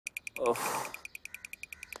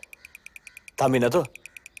থামি না তো,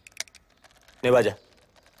 নে বাজা।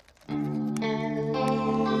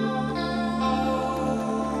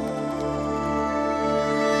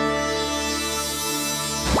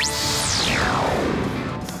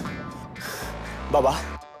 বাবা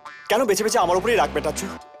কেন বেছে বেছে আমার উপরেই রাগ পেটাচ্ছ?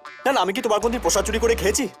 না না, আমি কি তোমার কোনদিন প্রসাদ চুরি করে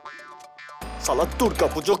খেয়েছি? সালা দুর্গা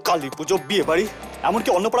পুজো, কালী পুজো, বিয়ে বাড়ি, এমনকি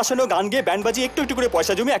অন্নপ্রাশনেও গান গেয়ে ব্যান্ড বাজিয়ে একটু একটু করে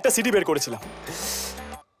পয়সা জমিয়ে একটা সিডি বের করেছিলাম।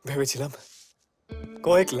 ভেবেছিলাম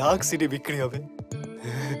কয়েক লাখ সিডি বিক্রি হবে,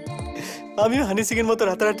 আমিও হানি সিং এর মতো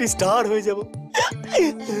রাতারাতি স্টার হয়ে যাব,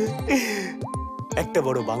 একটা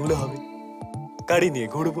বড় বাংলো হবে, গাড়ি নিয়ে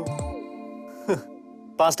ঘুরবো।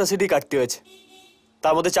 5টা সিডি কাটতে হয়েছে,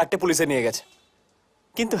 তার মধ্যে 4টে পুলিশে নিয়ে গেছে।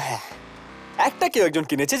 কিন্তু হ্যাঁ, একটা কেউ একজন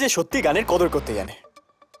কিনেছে যে সত্যি গানের কদর করতে জানে।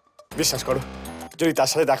 বিশ্বাস করো, যদি তার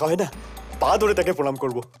সাথে দেখা হয় না, পা ধরে তাকে প্রণাম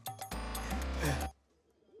করব।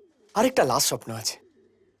 আরেকটা লাস্ট স্বপ্ন আছে,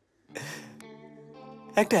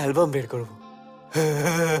 একটা অ্যালবাম বের করব,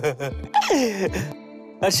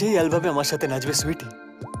 আর সেই অ্যালবামে আমার সাথে নাচবে সুইটি।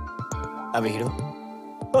 আমি হিরো,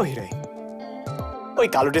 ও হিরোইন, ওই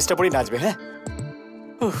কালো ড্রেসটা পরেই নাচবে। হ্যাঁ,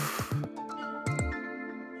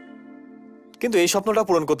 কিন্তু এই স্বপ্নটা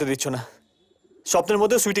পূরণ করতে দিচ্ছ না, স্বপ্নের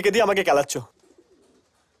মধ্যে সুইটিকে দিয়ে আমাকে কেলাচ্ছ।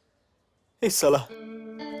 এই সালা,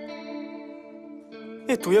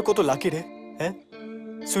 এ তুইও কত লাকি রে, হ্যাঁ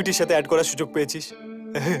সুইটির সাথে অ্যাড করার সুযোগ পেয়েছিস।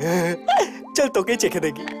 চল তোকেই চেখে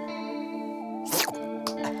দেখি,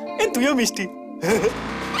 এ তুইও মিষ্টি।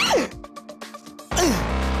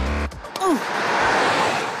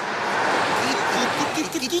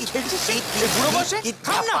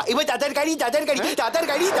 এবার দাদার গাড়ি, দাদার গাড়ি, দাদার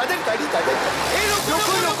গাড়ি, দাদার গাড়ি, দাদার গাড়ি।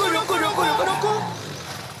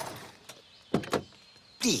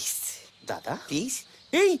 প্লিজ দাদা, প্লিজ।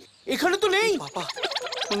 এই এখানে তো নেই বাবা,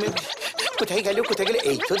 কোথায় গেল, কোথায় গেল?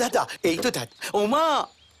 এই তো দাদা, এই তো দাদা। ওমা,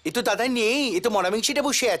 এ তো দাদা নেই, এ তো মরামিংসিটা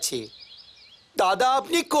বসে আছে। দাদা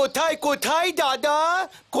আপনি কোথায়, কোথায় দাদা,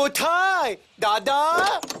 কোথায় দাদা?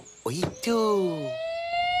 ওই তো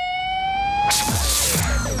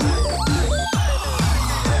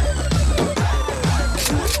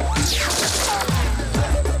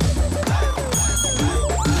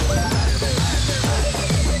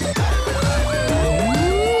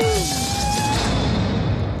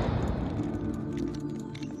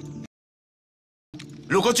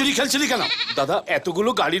লুকোচুরি খেলছিলি কেন? দাদা এতগুলো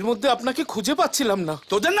গাড়ির মধ্যে আপনাকে খুঁজে পাচ্ছিলাম না।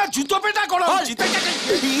 তোদের না জুতো পেটা করা উচিত।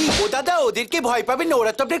 ও দাদা, ওদেরকে ভয় পাবেন না,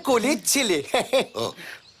 ওরা তো আপনার কোলের ছেলে।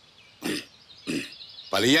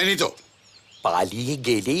 পালিয়ে যায়নি তো? পালিয়ে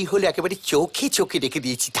গেলেই হলো, একেবারে চোখে চোখে রেখে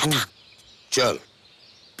দিয়েছি দাদা। চল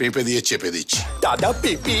পেঁপে দিয়ে চেপে দিচ্ছি। দাদা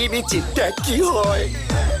পেঁপে এনেছি, দেখ কি হয়।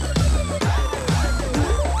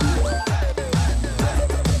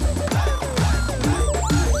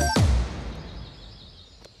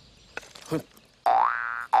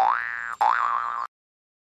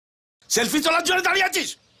 সেলফি তোলার জন্য দাঁড়িয়ে আছিস?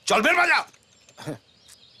 চল বের বাজা।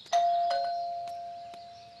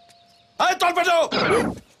 এই তলপেটো,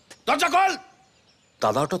 দরজা খোল।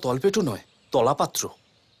 দাদা ওটা তলপেটো নয়, তলাপাত্র।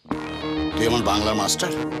 তুই আমার বাংলার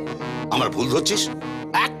মাস্টার, আমার ভুল ধরছিস?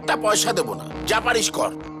 একটা পয়সা দেবো না, যা পারিস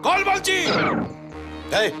কর। কল বলছি।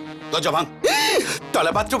 এই দরজা ভাঙ।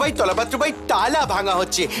 তলাপাত্র ভাই, তলাপাত্র ভাই, তালা ভাঙা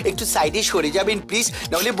হচ্ছে, একটু সাইডে সরে যাবেন প্লিজ,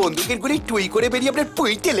 নাহলে বন্দুকের গুলি টুই করে বেরিয়ে আপনার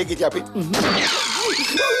পুইতে লেগে যাবে।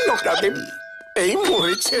 এই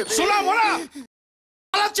মরেছে। শোনা মোরা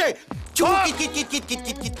পালাচ্ছে।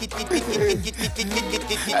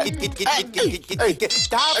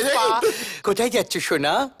 কোথায় যাচ্ছ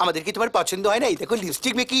সোনা? আমাদের কি তোমার পছন্দ হয় না? এই দেখো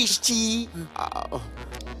লিপস্টিক মেখে এসছি।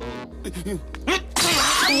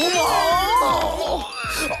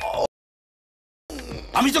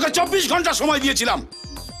 আমি তোকে 24 ঘন্টা সময় দিয়েছিলাম,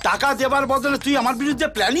 টাকা দেবার বদলে তুই আমার বিরুদ্ধে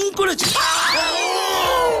প্ল্যানিং করেছিস।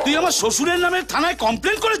 তুই আমার শ্বশুরের নামে থানায়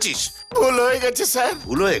কমপ্লেন করেছিস। ভুল হয়ে গেছে স্যার।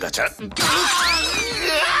 ভুল হয়ে গেছে?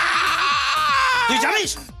 তুই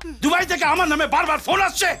জানিস দুবাই থেকে আমার নামে বারবার ফোন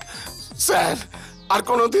আসছে। স্যার আর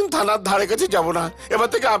কোনোদিন থানার ধারে কাছে যাব না, এবার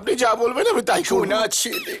থেকে আপনি যা বলবেন আমি তাই করব।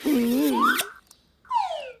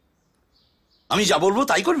 আমি যা বলবো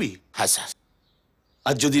তাই করবি? হ্যাঁ স্যার।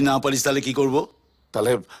 আর যদি না পারিস তাহলে কি করব?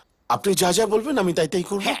 তাহলে আপনি যা যা বলবেন আমি তাই তাই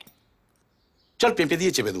করব। চল পেঁপে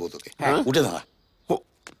দিয়ে চেপে দেবো তোকে। উঠে দাঁড়া।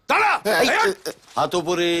 দাঁড়া, হাত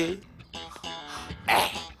ওপরে।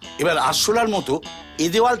 এবার আরশোলার মতো এ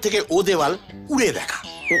দেওয়াল থেকে ও দেওয়াল উড়ে দেখা।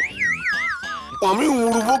 আমি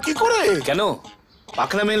উড়বো কি করে? কেন?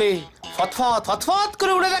 পাখনা মেলে ফতফত ফতফত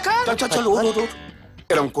করে উড়ে দেখা। চল চল ওর ওর।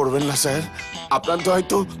 এরকম করবেন না স্যার, আপনার তো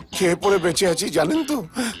হয়তো খেয়ে পড়ে বেঁচে আছি জানেন তো।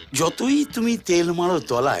 যতই তুমি তেল মারো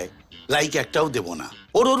তলায়, লাইক একটাও দেব না।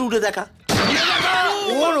 ওর ওর উড়ে দেখা।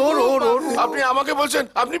 আপনি আমাকে বলছেন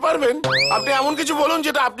আপনি পারবেন? আপনি এমন কিছু বলুন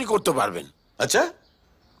যেটা আপনি করতে পারবেন। আচ্ছা,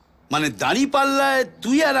 মানে দাঁড়ি পাল্লায়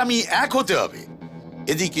তুই আর আমি এক হতে হবে।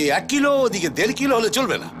 এদিকে 1 কিলো, ওদিকে 1.5 কিলো হলে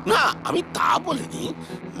চলবে না। না, আমি তা বলিনি।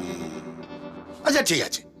 আচ্ছা ঠিক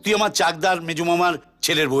আছে, তুই আমার চাকদার মেজু মামার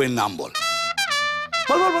ছেলের বউয়ের নাম বল।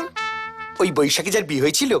 বল বল বল। ওই বৈশাখী যার বিয়ে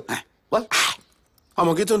হয়েছিল। হ্যাঁ বল।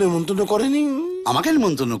 আমাকে তো নেমন্তন্ন করেনি। আমাকে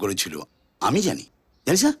নিমন্ত্রণ করেছিল, আমি জানি।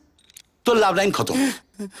 জানিস না, তোর লাভ লাইন খতম।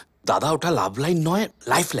 দাদা ওটা লাভ লাইন নয়,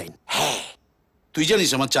 লাইফ লাইন। তুই জানিস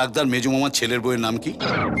আমার চাকদার মেজু মামার ছেলের বউয়ের নাম কি?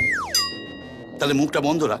 তাহলে মুখটা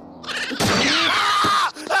বন্ধ রাখ।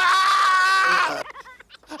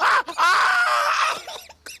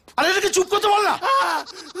 আরে এটাকে চুপ করতে বল না।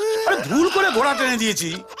 আরে ভুল করে ঘোড়া টেনে দিয়েছি।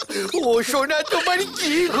 ও সোনা, তোমার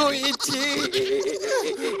কি হয়েছে?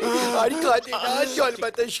 আর কাঁদে না, জল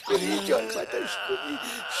বাতাস করি, জল বাতাস করি।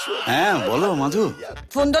 হ্যাঁ বলো মাধু।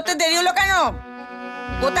 ফোন ধরতে দেরি হলো কেন?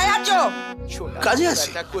 কোথায় আছো? কাজে আছি।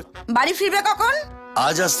 বাড়ি ফিরবে কখন?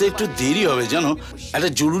 আজ আসতে একটু দেরি হবে জানো, একটা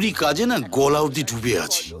জরুরি কাজে না গলা অবধি ডুবে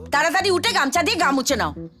আছি। তাড়াতাড়ি উঠে গামছা দিয়ে গা মুছে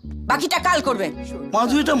নাও, বাকিটা কাল করবে।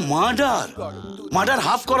 মাধু এটা মার্ডার, মার্ডার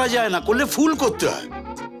হাফ করা যায় না, করলে ফুল করতে হয়।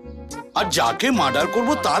 আর যাকে মার্ডার করব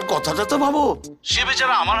তার কথাটা তো ভাবো। সে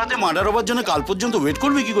বেচারা আমার হাতে মার্ডার হবার জন্য কাল পর্যন্ত ওয়েট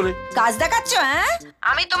করবে কি করে? কাজ দেখাচ্ছ? হ্যাঁ,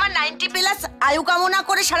 আমি তোমার 90+ আয়ু কামনা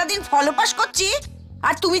করে সারাদিন ফলো পাস করছি,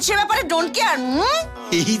 আর তুমি সে ব্যাপারে ডোন্ট কেয়ার।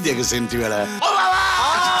 এই দেখে সেন্টিবেলা।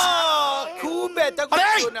 খুব ব্যথা আরে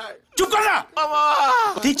এই, করছো না। চুপ কর না।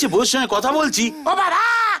 দেখছি বউর সঙ্গে কথা বলছি,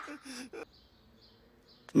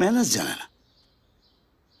 ম্যানেজ জানে না।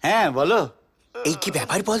 হ্যাঁ বলো। এই কি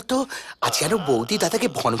ব্যাপার বলতো? আজ কেন বৌদি দাদাকে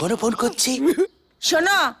ঘন ঘন ফোন করছে?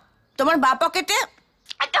 শোনো, তোমার বা পকেটে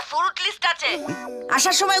একটা ফ্রুট লিস্ট আছে,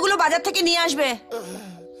 আসার সময় এগুলো বাজার থেকে নিয়ে আসবে।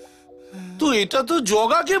 তো এটা তো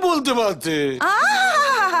জগাকে বলতে পারতে।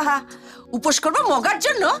 আহা, উপোস করবো মগার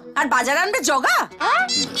জন্য আর বাজার আনবে জগা?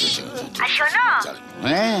 আর শোনো,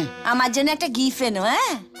 হ্যাঁ আমার জন্য একটা গিফট এনো।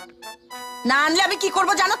 হ্যাঁ, না আনলে আমি কি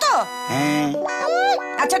করবো জানো তো? হ্যাঁ।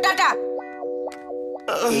 আচ্ছা টাটা।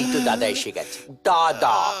 এই তো দাদা এসে গেছে।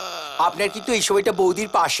 দাদা, আপনার কিন্তু এই সময়টা বৌদির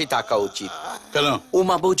পাশে থাকা উচিত। কেন? ও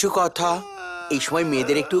মা বলছো কথা, এই সময়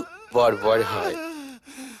মেয়েদের একটু বড় হয়।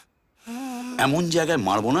 এমন জায়গায়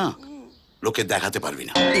মারবো না লোকে দেখাতে পারবি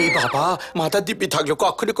না। এই বাবা, মাথার দিব্যি থাকলো,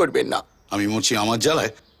 কখনো করবেন না। আমি মরছি আমার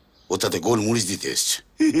জ্বালায়, ও তাতে গোল মরিচ দিতে এসছে।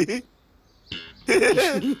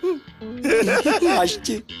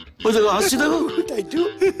 আসছে। ও দেখো হাসছি, দেখো। তাই তো।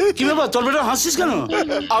 কি ব্যাপার, তোর বেটা হাসছিস কেন?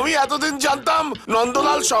 আমি এতদিন জানতাম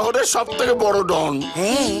নন্দলাল শহরের সব থেকে বড় ডন।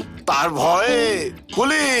 হ্যাঁ, তার ভয়ে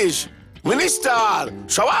পুলিশ, মিনিস্টার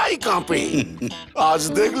সবাই কাঁপে। আজ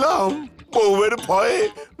দেখলাম বউয়ের ভয়ে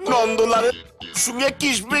নন্দলালের সঙ্গে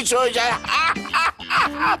কিসমিস হয়ে যায়।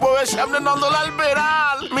 বউয়ের সামনে নন্দলাল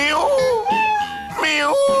বেড়াল। Mu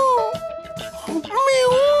mu mu.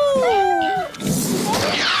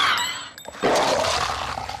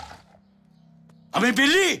 আমি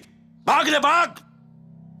বিল্লি, বাঘ রে বাঘ,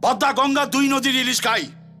 পদ্মা গঙ্গা 2 নদীর ইলিশ খাই।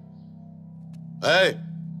 এই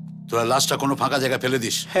তোরা লাশটা কোনো ফাঁকা জায়গায় ফেলে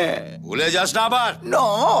দিস। হ্যাঁ। ভুলে যাস না আবার। না।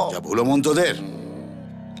 যা ভুলো মন তোদের।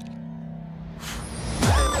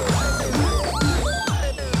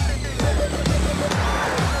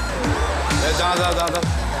 দাঁড়া।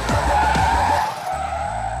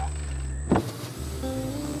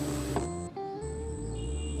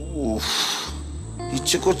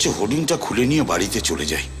 ইচ্ছে করছে হোর্ডিংটা খুলে নিয়ে বাড়িতে চলে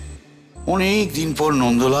যাই। অনেক দিন পর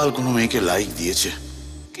নন্দলাল কোনো মেয়েকে লাইক দিয়েছে,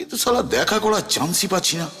 কিন্তু শালা দেখা করার চান্সই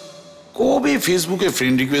পাচ্ছি না। কবে ফেসবুকে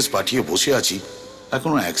ফ্রেন্ড রিকোয়েস্ট পাঠিয়ে বসে আছি,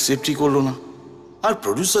 এখনো অ্যাকসেপ্টই করলো না। আর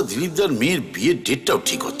প্রডিউসার দিলীপদার মেয়ের বিয়ের ডেটটাও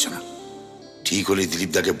ঠিক হচ্ছে না। ঠিক হলে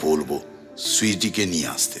দিলীপদাকে বলবো সুইটিকে নিয়ে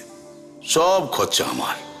আসতে, সব খরচা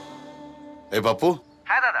আমার। এই বাপু।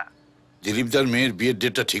 হ্যাঁ দাদা। দিলীপদার মেয়ের বিয়ের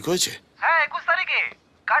ডেটটা ঠিক হয়েছে? হ্যাঁ 21 তারিখে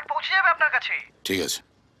কার্ড পৌঁছে যাবে আপনার কাছে। ঠিক আছে,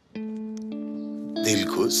 দিল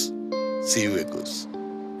খুশ। C you 21।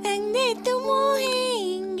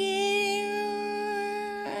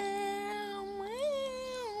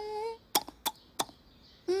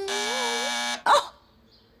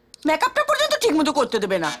 মেকআপটা পর্যন্ত ঠিক মতো করতে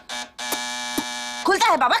দেবে না। খুলতা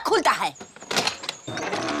হ্যায় বাবা, খুলতা হ্যায়।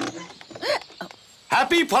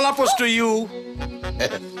 Happy ফলাপোস্ট to you.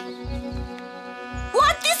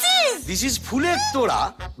 What this is? This is ফুলের তোড়া,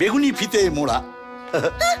 বেগুনি ফিতে মোড়া।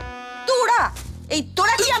 তোরা, এই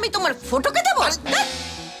তোরা কি আমি তোমার ফটোকে দেবো?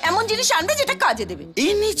 এমন জিনিস আনবে যেটা কাজে দেবে।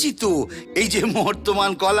 এনেছি তো, এই যে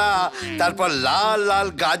বর্তমান কলা, তারপর লাল লাল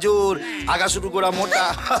গাজর, আগা শুরু করা মোটা,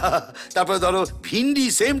 তারপর ধরো ভিন্ডি,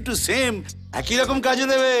 সেম টু সেম, একই রকম কাজে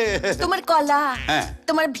দেবে। তোমার কলা, হ্যাঁ।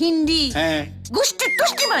 তোমার ভিন্ডি, হ্যাঁ। গুষ্টি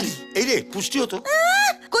টুষ্টি মারি। এই রে পুষ্টি হতো।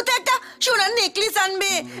 কোথায় একটা সোনার নেকলেস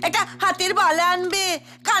আনবে, একটা হাতের বালা আনবে,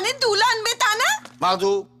 কানের দুল আনবে, তা না?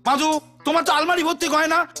 মাধু মাধু, তোমার তো আলমারি ভর্তি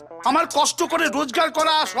গয়না, আমার কষ্ট করে রোজগার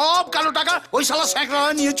করা সব কালো টাকা ওই শালা স্যাঁকড়া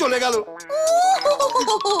নিয়ে চলে গেল।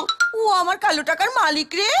 ও আমার কালো টাকার মালিক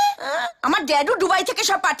রে। আমার ড্যাডু দুবাই থেকে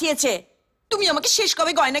সব পাঠিয়েছে। তুমি আমাকে শেষ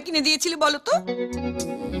কবে গয়না কিনে দিয়েছিলে বলো তো?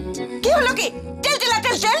 কি হলো কি? টেল টেল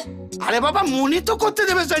টেল টেল। আরে বাবা, মনে তো করতে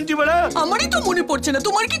দেবে সেন্টি বড়া। আমারই তো মনে পড়ছে না,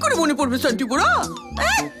 তোমার কি করে মনে পড়বে সেন্টি বড়া?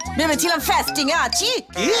 ভেবেছিলাম ফাস্টিং এ আছি,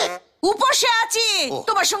 উপসে আছি,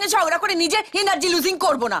 তোমার সঙ্গে ঝগড়া করে নিজের এনার্জি লুজিং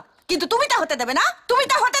করব না। কিন্তু তুমি তা হতে দেবে না, তুমি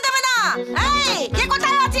তা হতে দেবে না। এই কে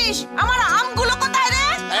কোথায় আছিস? আমার আমগুলো কোথায় রে?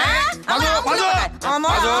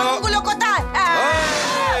 আমার আমগুলো কোথায়?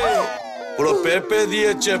 পুরো পেপে দিয়ে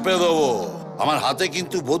চেপে দেবো। আমার হাতে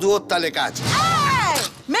কিন্তু বধূহত্যা লেখা আছে।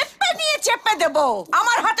 মেপে নিয়ে চেপে দেবো?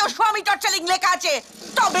 আমার হাতেও স্বামী টর্চারিং লেখা আছে।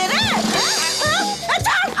 তবে রে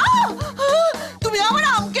তুমি আমার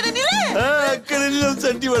আম কেড়ে নিলে। কেড়ে নিলাম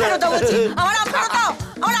সেন্টি বড়া। ফেরত দাও বলছি, আমার আম ফেরত দাও,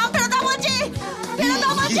 আমার আম ফেরত দাও বলছি, ফেরত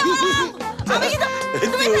দাও বলছি আমার আম। আমি কিন্তু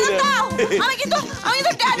তুমি ফেরত দাও। আমি কিন্তু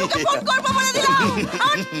ড্যাডুকে ফোন করবো বলে দিলাম।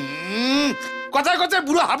 কথায় কথায়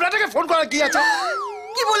বুড়ো হাবড়াটাকে ফোন করা কি আছে?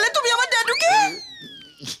 কি বললে তুমি আমার ড্যাডুকে?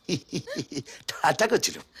 ঠাট্টা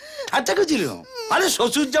করছিল, ঠাট্টা করছিল। আরে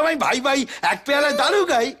শ্বশুর জামাই ভাই ভাই এক পেয়ালায় দারু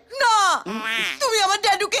গাই না। তুমি আমার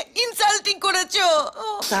ড্যাডুকে ইনসাল্টিং করেছো।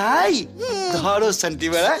 তাই ধরো সেন্টি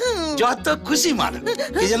বেড়া, যত খুশি মার।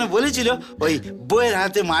 কে যেন বলেছিল ওই বইয়ের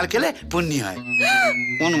হাতে মার খেলে পুণ্যি হয়।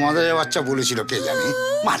 কোন মদের বাচ্চা বলেছিল কে জানে?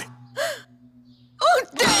 মারে।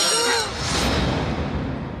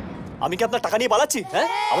 আমি কি আপনার টাকা নিয়ে পালাচ্ছি? হ্যাঁ,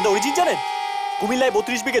 আমাদের অরিজিন জানেন? কুমিল্লায়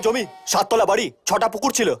 32 বিঘে জমি, 7 তলা বাড়ি, 6টা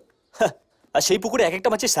পুকুর ছিল। আর সেই পুকুরে এক একটা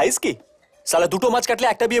মাছের সাইজ কি? সালা দুটো মাছ কাটলে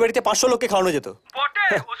একটা বিয়ে বাড়িতে 500 লোককে খাওয়ানো যেত। বটে,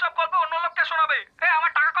 ওসব গল্প অন্য লোককে শোনাবে।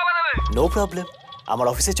 আমার টাকা কবে দেবে? নো প্রবলেম, আমার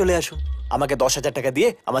অফিসে চলে আসুন। আমাকে 10,000 টাকা দিয়ে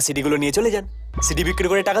আমার সিডি গুলো নিয়ে চলে যান। সিডি বিক্রি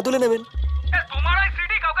করে টাকা তুলে নেবেন। তোমার ওই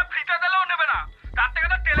সিডি কাউকে ফ্রিতে দিলেও নেবে না। তার থেকে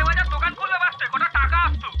তো টেলিবাজার দোকান খুললে বাঁচতে কত টাকা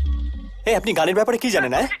আসতো। আপনি গানের ব্যাপারে কি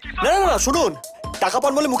জানেন? হ্যাঁ, না না না, শুনুন, টাকা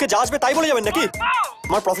পান বলে মুখে যা আসবে তাই বলে যাবেন নাকি?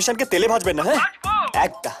 আমার প্রফেশনকে তেলে ভাজবেন না। হ্যাঁ,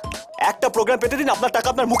 একটা প্রোগ্রাম পেতে দিন, আপনার টাকা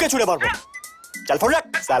আপনার মুখে ছুঁড়ে মারবো। চল ফোন রাখ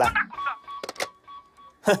সালা।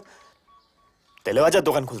 তেলে ভাজার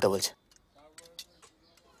দোকান খুলতে বলছে।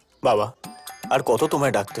 বাবা, আর কত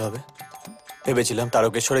তোমায় ডাকতে হবে? ভেবেছিলাম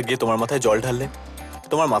তারকেশ্বরে গিয়ে তোমার মাথায় জল ঢাললে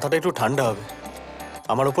তোমার মাথাটা একটু ঠান্ডা হবে,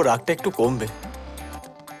 আমার উপর রাগটা একটু কমবে।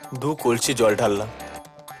 2 কলসি জল ঢাললাম,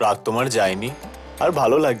 রাগ তোমার যায়নি, আর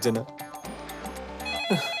ভালো লাগছে না।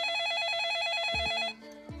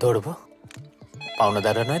 ধরবো?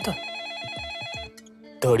 পাওনাদাররা নয় তো?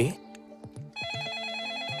 ধরি।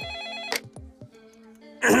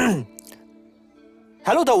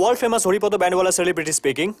 Hello, the world famous Haripada ব্যান্ডওয়ালা celebrity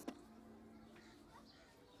speaking.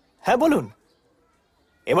 হ্যাঁ বলুন।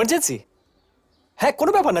 এমার্জেন্সি? হ্যাঁ,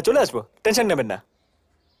 কোনো ব্যাপার না, চলে আসবো, টেনশন নেবেন না।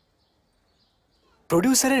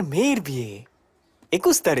 প্রডিউসারের মেয়ের বিয়ে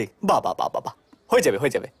 21 তারিখ। বাবা বাবা বাবা, হয়ে যাবে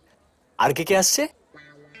হয়ে যাবে। আর কে আসছে?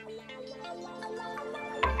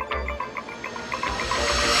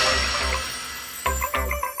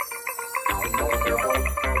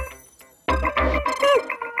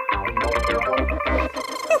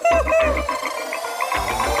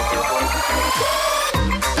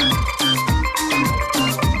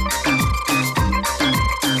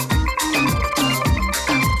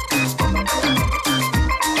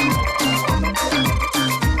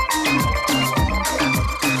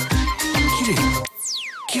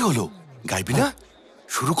 কি হলো, গাইবি না?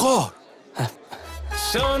 শুরু কর।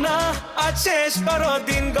 সোনা আজ শেষ করো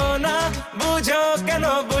দিন গোনা, বুঝো কেন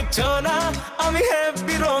বুঝছো না, আমি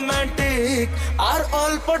হ্যাপি রোমান্টিক আর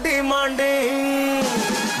অল্প ডিমান্ডিং।